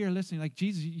 And they're here listening like,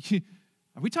 "Jesus,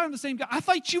 are we talking the same guy? I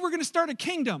thought you were going to start a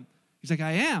kingdom." He's like,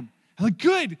 "I am." I'm like,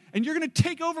 "Good. And you're going to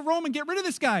take over Rome and get rid of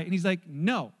this guy." And he's like,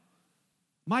 "No.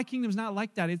 My kingdom's not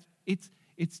like that.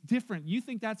 It's different. You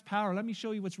think that's power. Let me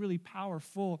show you what's really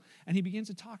powerful." And he begins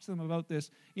to talk to them about this.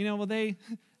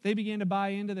 They began to buy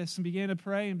into this and began to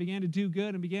pray and began to do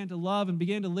good and began to love and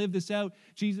began to live this out.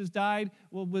 Jesus died,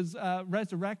 was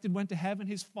resurrected, went to heaven.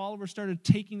 His followers started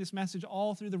taking this message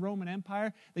all through the Roman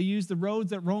Empire. They used the roads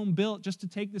that Rome built just to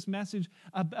take this message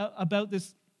about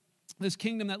this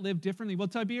kingdom that lived differently. Well,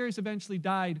 Tiberius eventually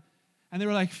died, and they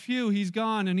were like, "Phew, he's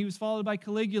gone." And he was followed by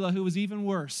Caligula, who was even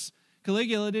worse.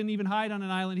 Caligula didn't even hide on an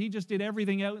island. He just did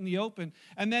everything out in the open.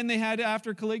 And then they had,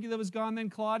 after Caligula was gone, then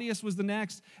Claudius was the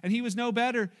next, and he was no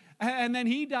better. And then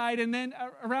he died, and then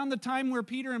around the time where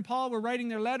Peter and Paul were writing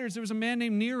their letters, there was a man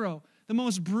named Nero, the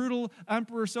most brutal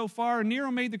emperor so far. Nero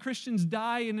made the Christians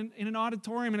die in an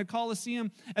auditorium, in a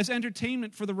coliseum, as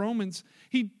entertainment for the Romans.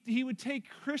 He would take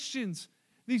Christians,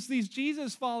 these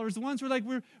Jesus followers, the ones who were like,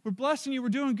 we're blessing you, we're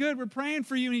doing good, we're praying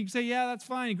for you. And he'd say, yeah, that's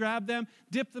fine. He'd grab them,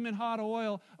 dip them in hot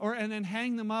oil, and then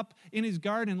hang them up in his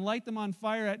garden, light them on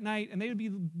fire at night. And they would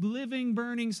be living,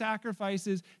 burning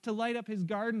sacrifices to light up his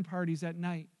garden parties at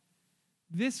night.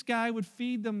 This guy would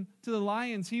feed them to the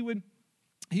lions. He would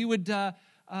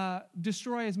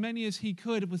destroy as many as he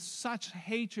could with such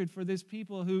hatred for this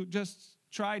people who just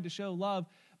tried to show love,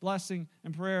 blessing,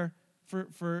 and prayer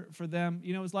for them.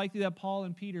 You know, it was likely that Paul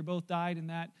and Peter both died in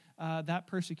that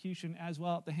persecution as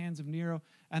well at the hands of Nero.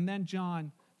 And then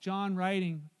John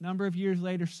writing a number of years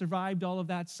later, survived all of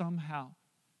that somehow.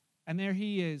 And there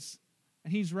he is.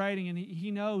 And he's writing, and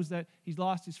he knows that he's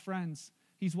lost his friends.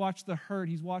 He's watched the hurt.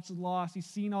 He's watched the loss. He's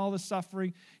seen all the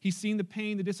suffering. He's seen the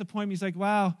pain, the disappointment. He's like,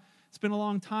 wow, it's been a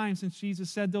long time since Jesus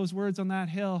said those words on that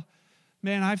hill.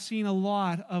 Man, I've seen a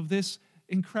lot of this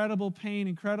incredible pain,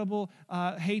 incredible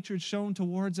hatred shown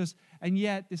towards us, and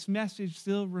yet this message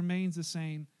still remains the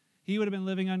same. He would have been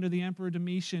living under the Emperor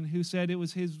Domitian, who said it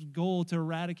was his goal to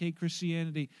eradicate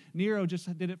Christianity. Nero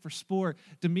just did it for sport.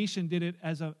 Domitian did it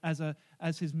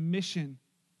as his mission.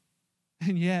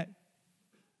 And yet,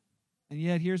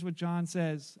 here's what John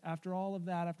says. After all of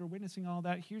that, after witnessing all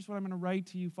that, here's what I'm going to write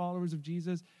to you, followers of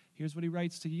Jesus. Here's what he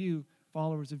writes to you,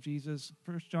 followers of Jesus.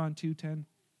 1 John 2:10.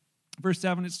 Verse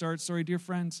 7, it starts, dear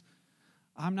friends,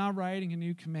 I'm not writing a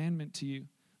new commandment to you.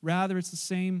 Rather, it's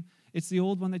the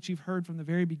old one that you've heard from the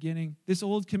very beginning. This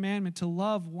old commandment to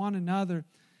love one another.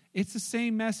 It's the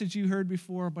same message you heard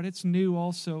before, but it's new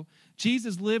also.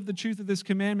 Jesus lived the truth of this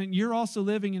commandment. You're also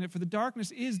living in it, for the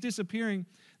darkness is disappearing.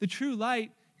 The true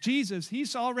light, Jesus,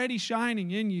 he's already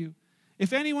shining in you.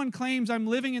 If anyone claims I'm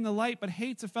living in the light but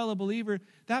hates a fellow believer,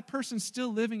 that person's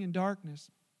still living in darkness.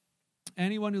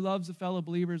 Anyone who loves a fellow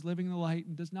believer is living in the light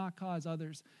and does not cause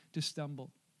others to stumble.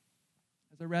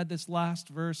 As I read this last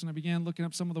verse and I began looking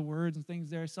up some of the words and things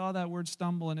there, I saw that word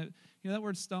stumble, and you know that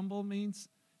word stumble means?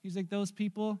 He's like, those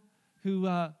people who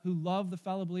love the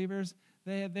fellow believers,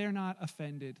 they're not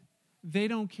offended. They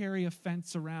don't carry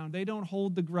offense around. They don't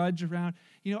hold the grudge around.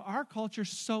 You know, our culture's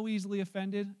so easily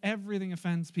offended. Everything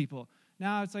offends people.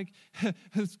 Now it's like,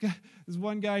 this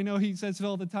one guy I know, he says it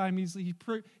all the time.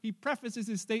 He prefaces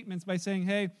his statements by saying,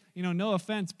 hey, you know, no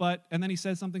offense, but, and then he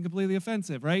says something completely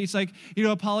offensive, right? He's like, you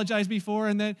know, apologize before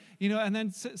and then, you know, and then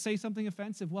say something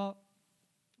offensive. Well,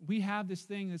 we have this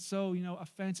thing that's so, you know,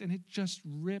 offense, and it just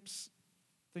rips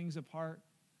things apart,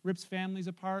 rips families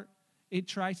apart. It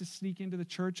tries to sneak into the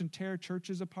church and tear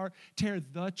churches apart, tear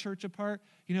the church apart.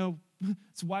 You know,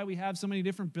 it's why we have so many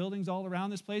different buildings all around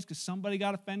this place, because somebody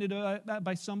got offended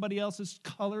by somebody else's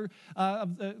color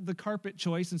of the carpet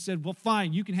choice and said, well,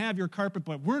 fine, you can have your carpet,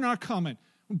 but we're not coming.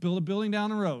 We'll build a building down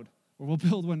the road, or we'll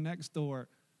build one next door.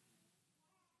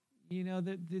 You know,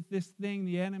 this thing,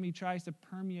 the enemy tries to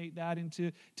permeate that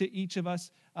into each of us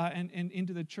and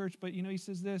into the church. But, you know, he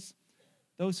says this.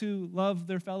 Those who love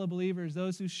their fellow believers,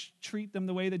 those who treat them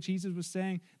the way that Jesus was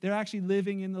saying, they're actually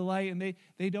living in the light, and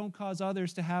they don't cause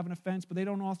others to have an offense, but they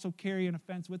don't also carry an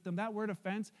offense with them. That word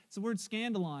offense, it's the word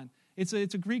scandalon. It's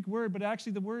a Greek word, but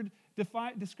actually the word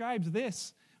describes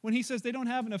this. When he says they don't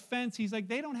have an offense, he's like,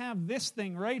 they don't have this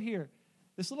thing right here,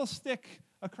 this little stick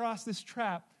across this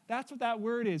trap. That's what that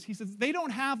word is. He says they don't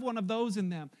have one of those in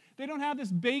them. They don't have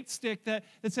this bait stick that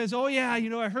says, oh yeah, you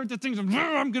know, I heard the things, I'm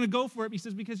going to go for it. He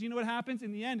says, because you know what happens?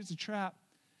 In the end, it's a trap.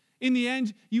 In the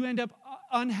end, you end up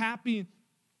unhappy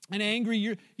and angry.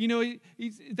 You know,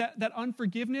 that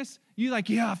unforgiveness, you like,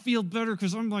 yeah, I feel better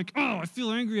because I'm like, oh, I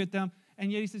feel angry at them.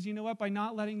 And yet he says, you know what? By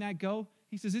not letting that go,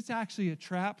 he says, it's actually a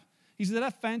trap. He says that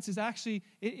offense is actually,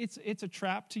 it's a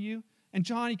trap to you. And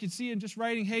John, you can see him just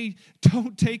writing, hey,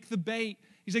 don't take the bait.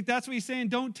 He's like, that's what he's saying.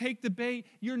 Don't take the bait.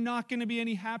 You're not going to be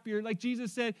any happier. Like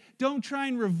Jesus said, don't try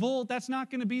and revolt. That's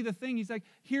not going to be the thing. He's like,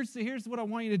 here's what I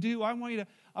want you to do. I want you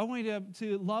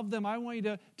to love them. I want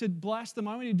you to bless them.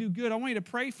 I want you to do good. I want you to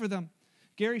pray for them.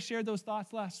 Gary shared those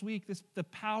thoughts last week, the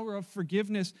power of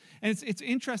forgiveness. And it's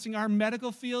interesting. Our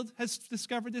medical field has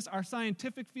discovered this. Our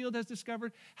scientific field has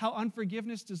discovered how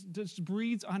unforgiveness just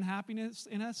breeds unhappiness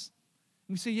in us.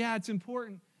 And we say, yeah, it's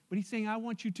important. But he's saying, I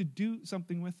want you to do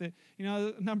something with it. You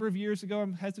know, a number of years ago,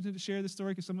 I'm hesitant to share this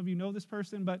story because some of you know this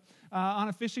person, but on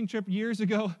a fishing trip years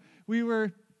ago, we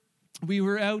were we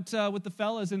were out with the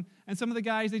fellas, and some of the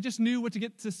guys, they just knew what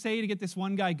to say to get this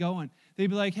one guy going. They'd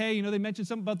be like, hey, they mentioned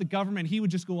something about the government. He would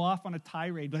just go off on a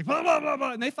tirade, like, blah, blah, blah,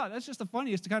 blah. And they thought that's just the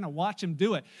funniest to kind of watch him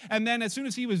do it. And then as soon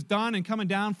as he was done and coming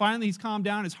down, finally he's calmed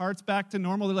down, his heart's back to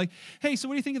normal. They're like, hey, so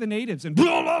what do you think of the natives? And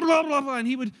blah, blah, blah, blah, blah. And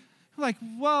he would, like,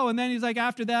 whoa. And then he's like,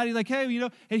 after that, he's like, hey,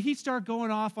 and he'd start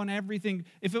going off on everything.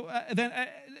 Then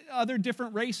other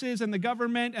different races and the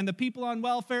government and the people on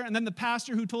welfare, and then the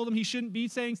pastor who told him he shouldn't be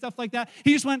saying stuff like that.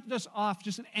 He just went off,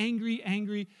 just an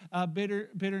angry,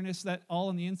 bitterness that all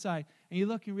on the inside. And you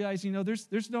look and realize,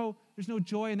 there's no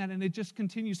joy in that, and it just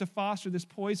continues to foster this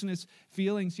poisonous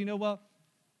feelings. Well,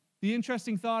 the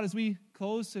interesting thought as we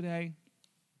close today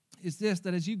is this,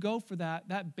 that as you go for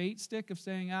that bait stick of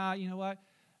saying, you know what,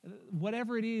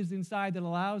 whatever it is inside that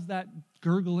allows that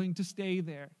gurgling to stay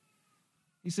there,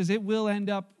 he says it will end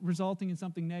up resulting in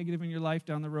something negative in your life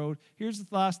down the road. Here's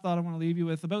the last thought I want to leave you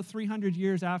with. About 300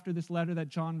 years after this letter that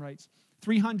John writes,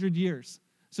 300 years.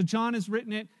 So John has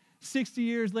written it 60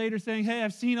 years later saying, hey,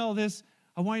 I've seen all this.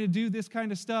 I want you to do this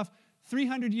kind of stuff.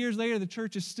 300 years later, the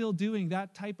church is still doing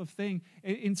that type of thing.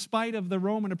 In spite of the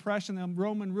Roman oppression, the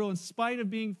Roman rule, in spite of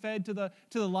being fed to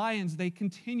the lions, they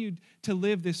continued to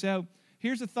live this out.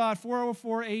 Here's a thought.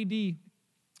 404 AD,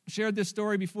 shared this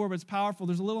story before, but it's powerful.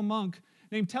 There's a little monk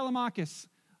named Telemachus.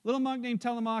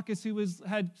 Who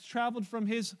had traveled from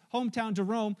his hometown to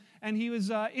Rome, and he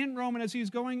was in Rome, and as he was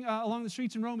going along the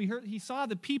streets in Rome, he saw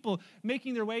the people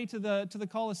making their way to the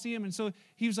Colosseum, and so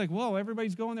he was like, whoa,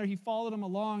 everybody's going there. He followed them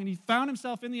along, and he found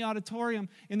himself in the auditorium,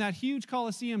 in that huge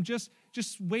Colosseum, just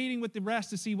waiting with the rest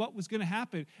to see what was going to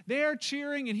happen. They're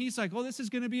cheering, and he's like, oh, this is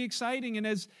going to be exciting, and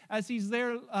as he's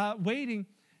there waiting,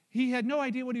 he had no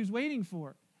idea what he was waiting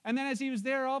for. And then as he was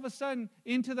there, all of a sudden,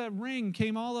 into the ring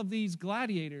came all of these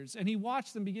gladiators, and he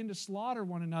watched them begin to slaughter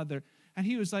one another. And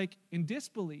he was like in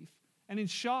disbelief and in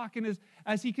shock. And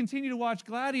as he continued to watch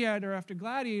gladiator after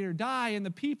gladiator die, and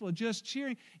the people just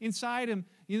cheering inside him,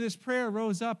 this prayer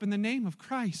rose up, in the name of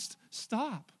Christ,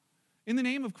 stop. In the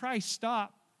name of Christ,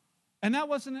 stop. And that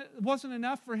wasn't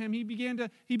enough for him. He began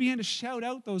to shout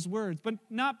out those words, but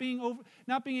not being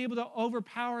able to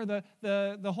overpower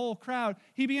the whole crowd.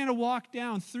 He began to walk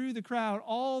down through the crowd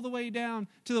all the way down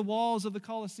to the walls of the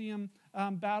Colosseum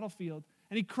battlefield.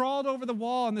 And he crawled over the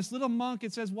wall, and this little monk,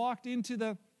 it says, walked into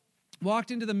the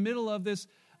middle of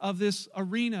this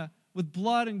arena with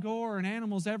blood and gore and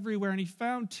animals everywhere. And he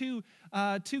found two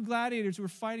gladiators who were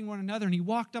fighting one another, and he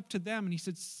walked up to them and he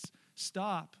said,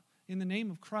 stop. In the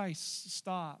name of Christ,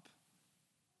 stop.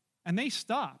 And they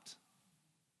stopped.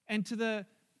 And to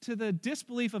the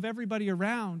disbelief of everybody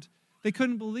around, they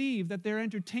couldn't believe that their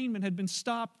entertainment had been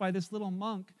stopped by this little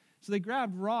monk. So they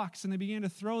grabbed rocks and they began to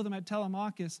throw them at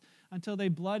Telemachus until they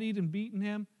bloodied and beaten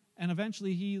him. And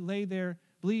eventually he lay there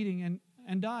bleeding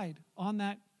and died on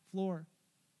that floor.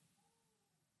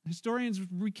 Historians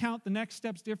recount the next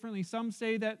steps differently. Some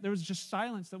say that there was just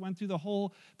silence that went through the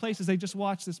whole place as they just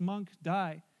watched this monk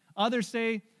die. Others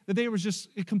say that there was just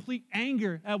a complete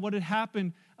anger at what had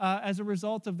happened as a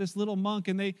result of this little monk.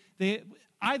 And they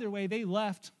either way, they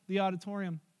left the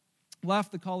auditorium,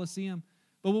 left the Colosseum.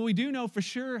 But what we do know for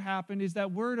sure happened is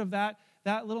that word of that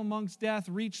little monk's death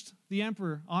reached the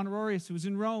emperor, Honorius, who was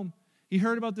in Rome. He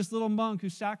heard about this little monk who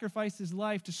sacrificed his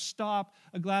life to stop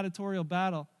a gladiatorial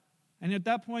battle. And at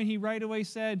that point, he right away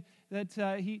said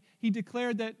that he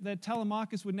declared that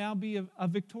Telemachus would now be a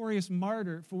victorious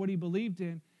martyr for what he believed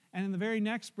in. And in the very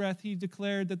next breath, he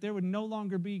declared that there would no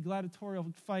longer be gladiatorial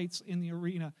fights in the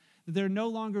arena, that there no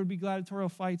longer would be gladiatorial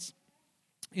fights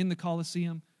in the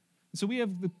Colosseum. And so we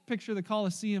have the picture of the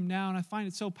Colosseum now, and I find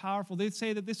it so powerful. They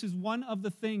say that this is one of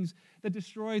the things that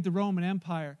destroyed the Roman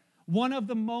Empire. One of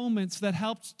the moments that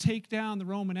helped take down the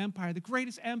Roman Empire, the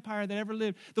greatest empire that ever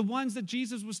lived, the ones that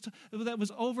Jesus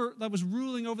that was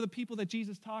ruling over the people that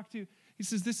Jesus talked to. He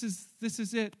says, this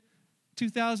is it.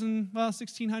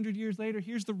 1,600 years later,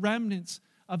 here's the remnants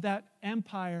of that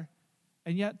empire.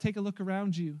 And yet, take a look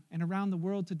around you and around the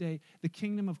world today. The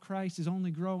kingdom of Christ is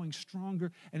only growing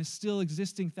stronger and is still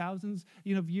existing thousands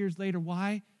of years later.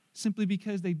 Why? Simply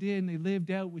because they did and they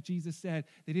lived out what Jesus said.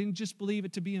 They didn't just believe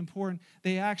it to be important.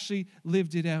 They actually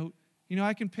lived it out.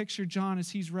 I can picture John as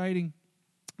he's writing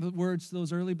the words to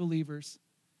those early believers.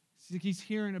 He's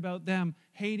hearing about them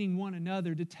hating one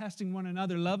another, detesting one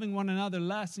another, loving one another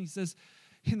less. And he says,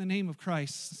 in the name of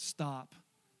Christ, stop.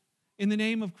 In the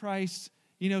name of Christ,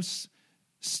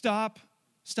 stop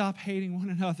hating one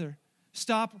another.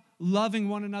 Stop loving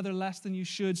one another less than you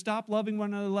should. Stop loving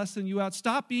one another less than you ought.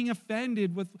 Stop being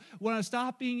offended with one another.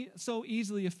 Stop being so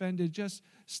easily offended. Just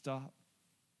stop.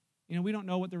 We don't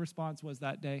know what the response was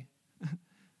that day.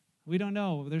 We don't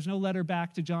know. There's no letter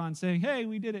back to John saying, hey,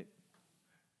 we did it.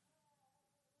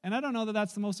 And I don't know that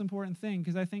that's the most important thing,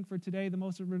 because I think for today, the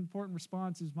most important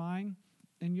response is mine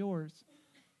and yours.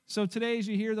 So today, as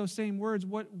you hear those same words,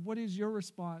 what is your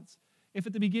response? If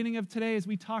at the beginning of today, as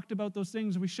we talked about those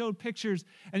things, we showed pictures,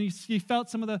 and you felt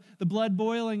some of the blood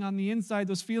boiling on the inside,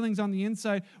 those feelings on the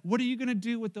inside, what are you going to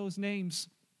do with those names?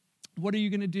 What are you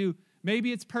going to do?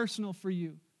 Maybe it's personal for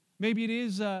you. Maybe it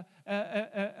is an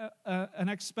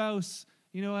ex-spouse,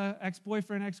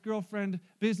 ex-boyfriend, ex-girlfriend,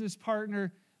 business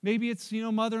partner. Maybe it's,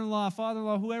 mother-in-law,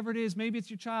 father-in-law, whoever it is. Maybe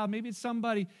it's your child. Maybe it's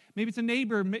somebody. Maybe it's a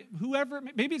neighbor, whoever.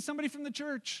 Maybe it's somebody from the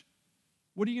church.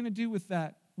 What are you going to do with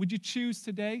that? Would you choose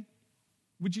today?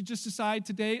 Would you just decide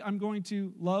today, I'm going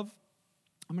to love,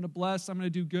 I'm going to bless, I'm going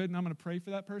to do good, and I'm going to pray for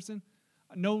that person?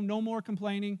 No more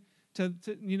complaining.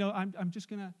 I'm just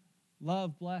going to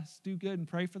love, bless, do good, and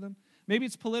pray for them. Maybe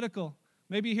it's political.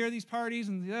 Maybe you hear these parties,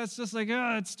 and it's just like,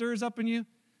 it stirs up in you.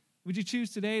 Would you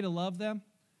choose today to love them,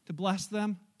 to bless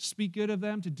them, to speak good of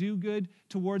them, to do good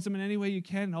towards them in any way you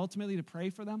can, and ultimately to pray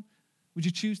for them? Would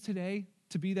you choose today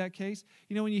to be that case?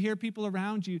 When you hear people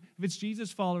around you, if it's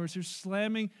Jesus followers who're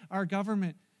slamming our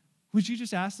government, would you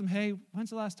just ask them, hey,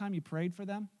 when's the last time you prayed for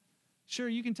them? Sure,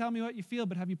 you can tell me what you feel,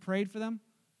 but have you prayed for them?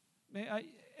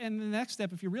 And the next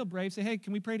step, if you're real brave, say, hey,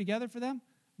 can we pray together for them?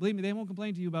 Believe me, they won't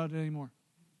complain to you about it anymore,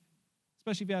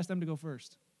 especially if you ask them to go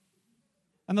first.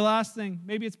 And the last thing,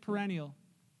 maybe it's perennial.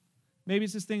 Maybe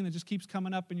it's this thing that just keeps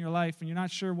coming up in your life and you're not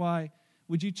sure why.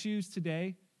 Would you choose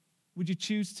today? Would you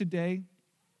choose today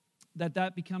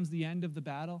that becomes the end of the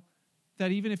battle?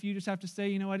 That even if you just have to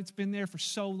say, it's been there for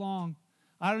so long.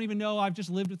 I don't even know. I've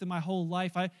just lived with it my whole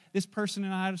life. This person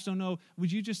and I just don't know.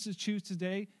 Would you just choose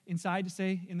today inside to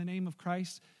say, in the name of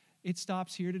Christ, it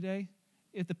stops here today?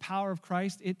 If the power of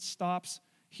Christ, it stops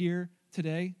here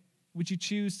today? Would you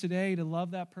choose today to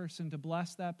love that person, to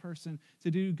bless that person, to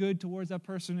do good towards that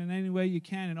person in any way you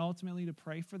can, and ultimately to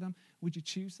pray for them? Would you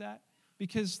choose that?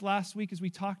 Because last week, as we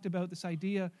talked about this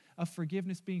idea of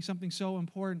forgiveness being something so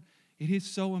important, it is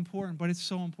so important, but it's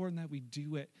so important that we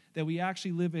do it, that we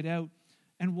actually live it out.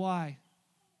 And why?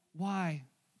 Why?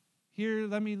 Here,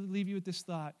 let me leave you with this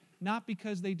thought. Not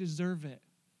because they deserve it.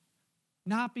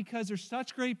 Not because they're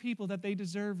such great people that they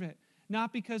deserve it.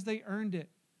 Not because they earned it.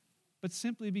 But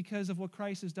simply because of what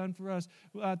Christ has done for us.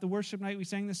 At the worship night, we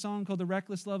sang this song called The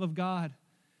Reckless Love of God.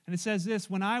 And it says this,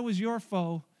 when I was your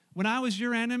foe, when I was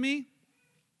your enemy,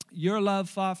 your love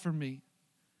fought for me.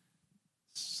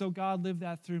 So God lived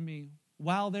that through me.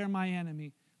 While they're my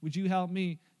enemy, would you help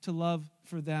me to love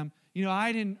for them?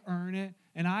 I didn't earn it,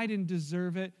 and I didn't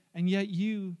deserve it, and yet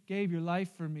you gave your life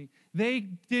for me. They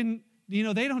didn't, they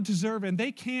don't deserve it, and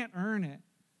they can't earn it.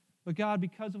 But God,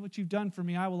 because of what you've done for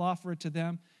me, I will offer it to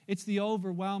them. It's the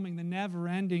overwhelming, the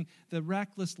never-ending, the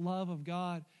reckless love of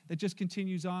God that just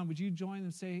continues on. Would you join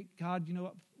and say, God,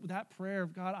 that prayer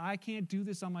of God, I can't do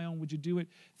this on my own. Would you do it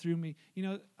through me?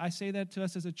 I say that to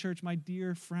us as a church, my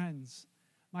dear friends,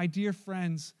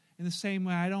 in the same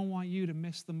way, I don't want you to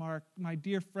miss the mark. My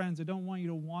dear friends, I don't want you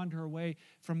to wander away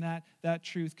from that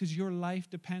truth, because your life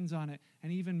depends on it.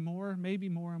 And even more, maybe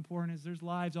more important, is there's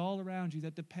lives all around you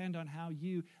that depend on how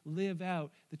you live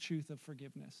out the truth of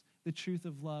forgiveness, the truth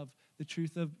of love, the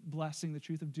truth of blessing, the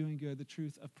truth of doing good, the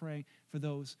truth of praying for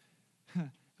those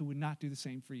who would not do the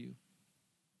same for you.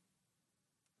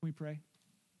 Can we pray?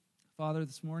 Father,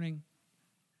 this morning,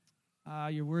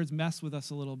 your words mess with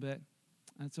us a little bit,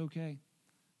 and it's okay.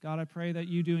 God, I pray that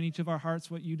you do in each of our hearts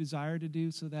what you desire to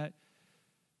do, so that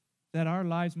our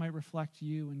lives might reflect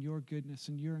you and your goodness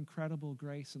and your incredible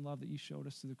grace and love that you showed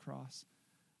us through the cross.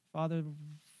 Father,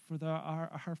 for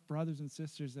our brothers and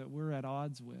sisters that we're at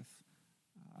odds with,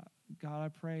 God, I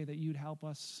pray that you'd help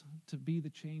us to be the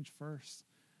change first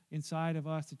inside of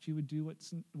us, that you would do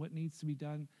what needs to be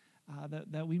done,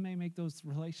 that we may make those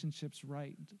relationships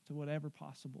right to whatever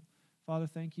possible. Father,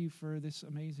 thank you for this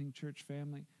amazing church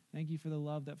family. Thank you for the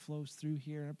love that flows through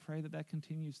here. And I pray that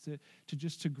continues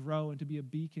to grow and to be a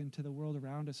beacon to the world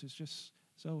around us who's just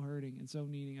so hurting and so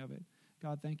needing of it.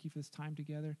 God, thank you for this time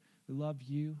together. We love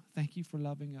you. Thank you for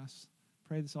loving us.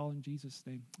 Pray this all in Jesus'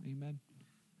 name. Amen.